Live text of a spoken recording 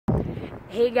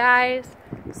Hey guys,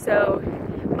 so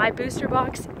my booster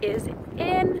box is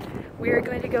in. We're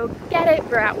going to go get it.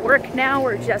 We're at work now,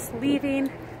 we're just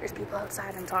leaving. There's people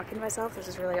outside, I'm talking to myself, this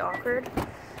is really awkward.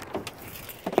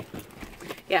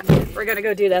 Yeah, we're gonna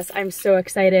go do this. I'm so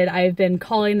excited. I've been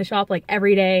calling the shop like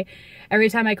every day. Every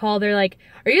time I call, they're like,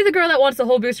 are you the girl that wants the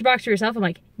whole booster box to yourself? I'm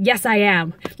like, yes I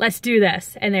am, let's do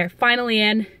this. And they're finally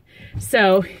in.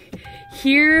 So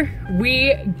here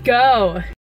we go.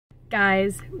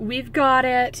 Guys, we've got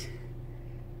it.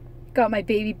 Got my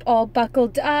baby all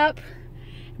buckled up.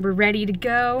 We're ready to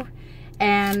go.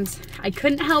 And I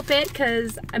couldn't help it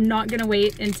because I'm not gonna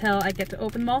wait until I get to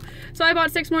open them all. So I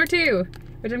bought 6 more too,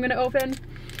 which I'm gonna open.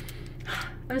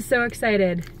 I'm so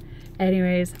excited.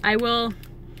 Anyways, I will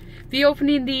be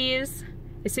opening these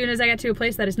as soon as I get to a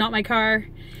place that is not my car.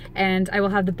 And I will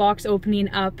have the box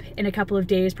opening up in a couple of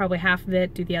days, probably half of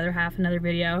it, do the other half, another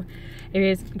video.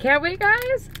 Anyways, can't wait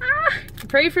guys.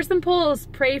 Pray for some pulls,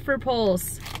 pray for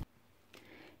pulls.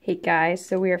 Hey guys,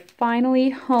 so we are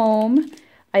finally home.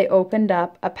 I opened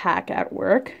up a pack at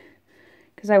work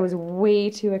because I was way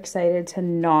too excited to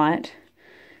not.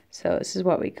 So this is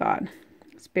what we got.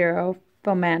 Sparrow,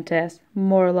 Fomantis,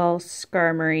 Morlul,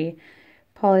 Skarmory,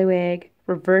 Poliwag,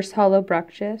 Reverse Hollow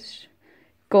Bruxish,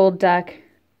 Gold Duck,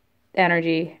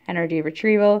 Energy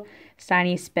Retrieval,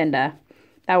 Steiny Spinda.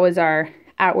 That was our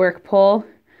at work pull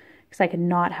because I could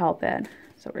not help it.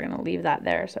 So we're gonna leave that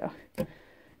there. So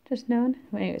just knowing.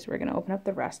 Anyways, we're gonna open up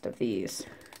the rest of these.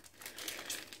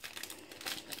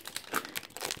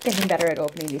 Getting better at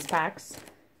opening these packs.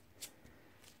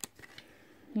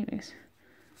 Anyways,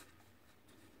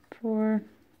 4.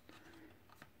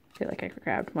 I feel like I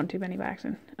grabbed one too many packs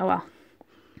in. Oh well.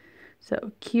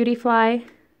 So Cutie Fly,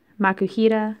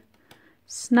 Makuhita,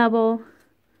 Snubble,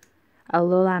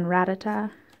 Alolan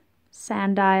Rattata,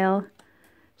 Sandile,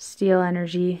 Steel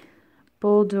Energy,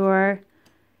 Bulldor,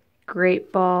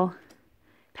 Great Ball,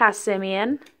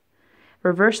 Passimian,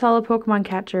 Reverse Hollow Pokemon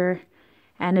Catcher,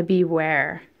 and a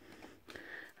Beware.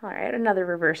 Alright, another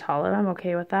Reverse Hollow. I'm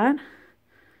okay with that.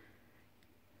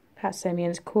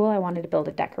 Passimian's cool. I wanted to build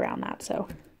a deck around that, so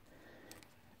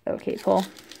okay, pull.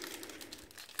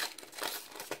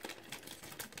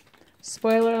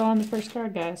 Spoiler on the first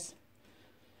card, guys.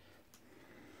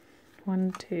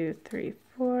 1, 2, 3,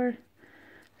 4.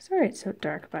 Sorry it's so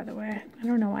dark, by the way. I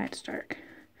don't know why it's dark.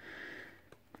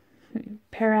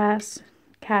 Paras,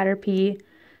 Caterpie,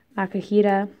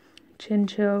 Makuhita,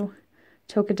 Chincho,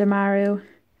 Tokidamaru,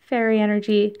 Fairy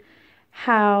Energy,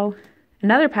 How,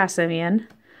 another Passimian,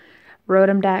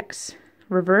 Rotom Dex,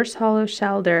 Reverse Hollow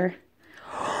Shelder.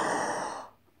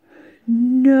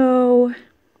 No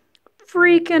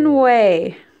freaking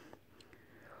way.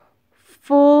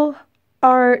 Full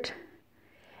art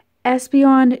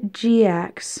Espeon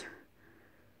GX.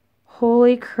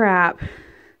 Holy crap.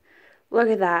 Look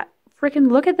at that. Freaking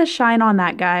look at the shine on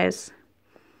that, guys.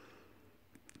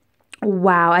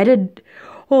 Wow,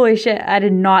 holy shit, I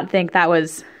did not think that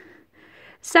was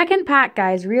second pack,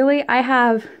 guys. Really? I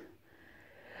have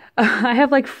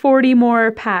like 40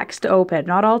 more packs to open.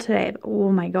 Not all today, but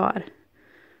oh my god.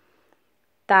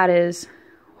 That is,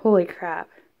 holy crap.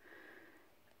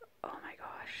 Oh my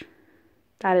gosh.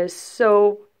 That is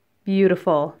so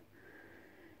beautiful.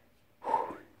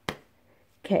 Whew.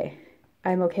 Okay,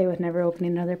 I'm okay with never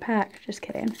opening another pack. Just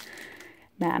kidding.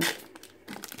 Man,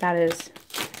 that is,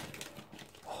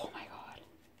 oh my god.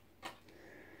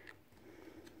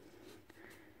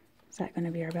 Is that going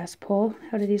to be our best pull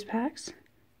out of these packs?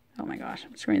 Oh my gosh,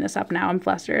 I'm screwing this up now. I'm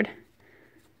flustered.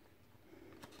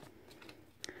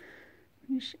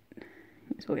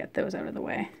 We'll get those out of the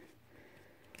way.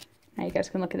 Now you guys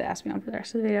can look at the Espeon for the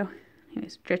rest of the video.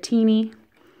 Anyways, Dratini,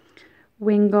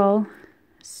 Wingull,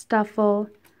 Stuffle,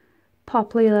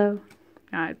 Poplilo,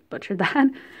 I butchered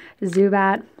that,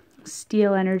 Zubat,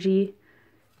 Steel Energy,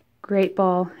 Great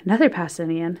Ball, another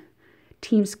Passimian,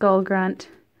 Team Skull Grunt,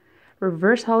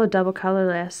 Reverse Hollow Double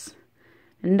Colorless,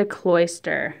 and a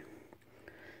Cloyster.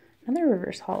 Another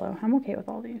Reverse Hollow. I'm okay with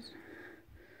all these.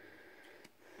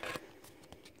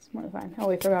 It's more than fine. Oh,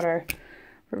 we forgot our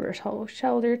Reverse Hollow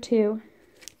Shelder too.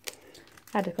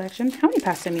 Add to collection. How many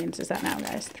Passimians is that now,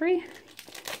 guys? 3?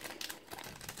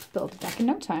 Build a deck in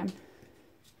no time.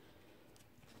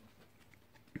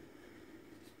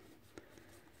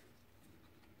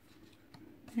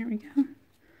 There we go.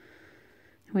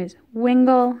 Anyways,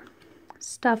 Wingull,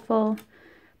 Stuffle,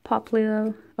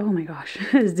 Poplio, oh my gosh,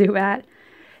 Zubat,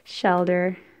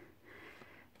 Shelder,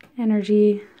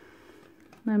 Energy,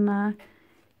 Lima,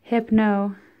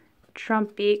 Hypno,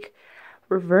 Trumpbeak,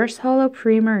 Reverse Hollow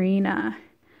Primarina,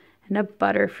 and a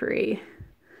Butterfree.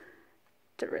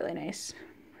 It's a really nice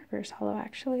reverse hollow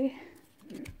actually.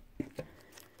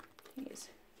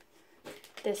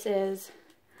 This is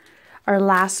our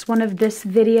last one of this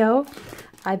video.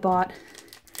 I bought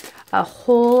a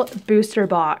whole booster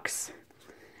box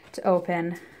to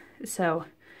open. So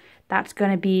that's going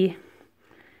to be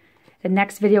the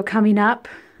next video coming up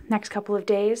next couple of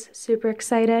days. Super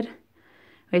excited.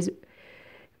 Anyways,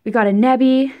 we got a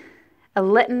Nebby, a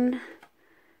Litten,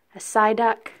 a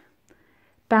Psyduck,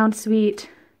 Bounce Sweet,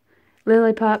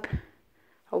 Lillipup,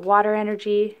 a Water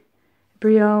Energy,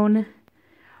 Brion,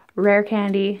 Rare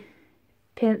Candy,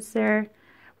 Pinsir,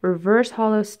 Reverse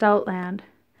Hollow Stoutland,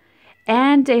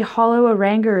 and a Hollow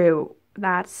Oranguru.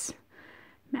 That's,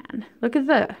 man, look at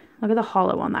the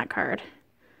hollow on that card.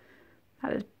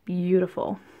 That is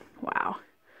beautiful. Wow.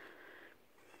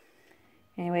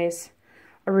 Anyways,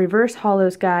 our reverse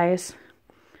hollows, guys.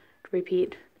 To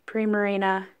repeat,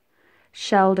 Primarina,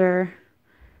 Shelder,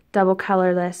 Double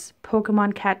Colorless,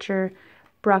 Pokemon Catcher,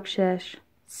 Bruxish,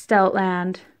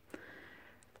 Stoutland,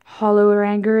 Hollow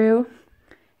Oranguru,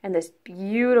 and this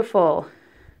beautiful,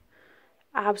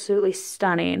 absolutely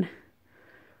stunning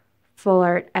Full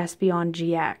Art Espeon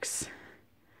GX.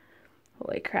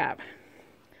 Holy crap.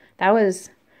 Those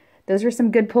were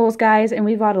some good pulls, guys, and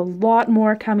we've got a lot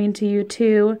more coming to you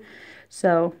too.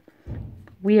 So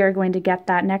we are going to get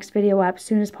that next video up as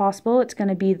soon as possible. It's going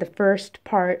to be the first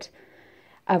part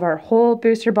of our whole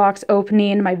booster box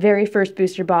opening, my very first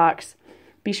booster box.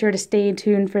 Be sure to stay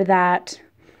tuned for that,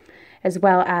 as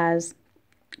well as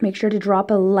make sure to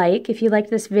drop a like if you liked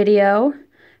this video,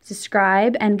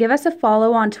 subscribe, and give us a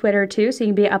follow on Twitter too so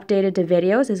you can be updated to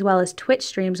videos as well as Twitch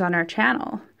streams on our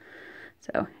channel.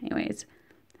 So anyways,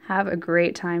 have a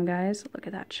great time, guys. Look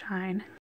at that shine.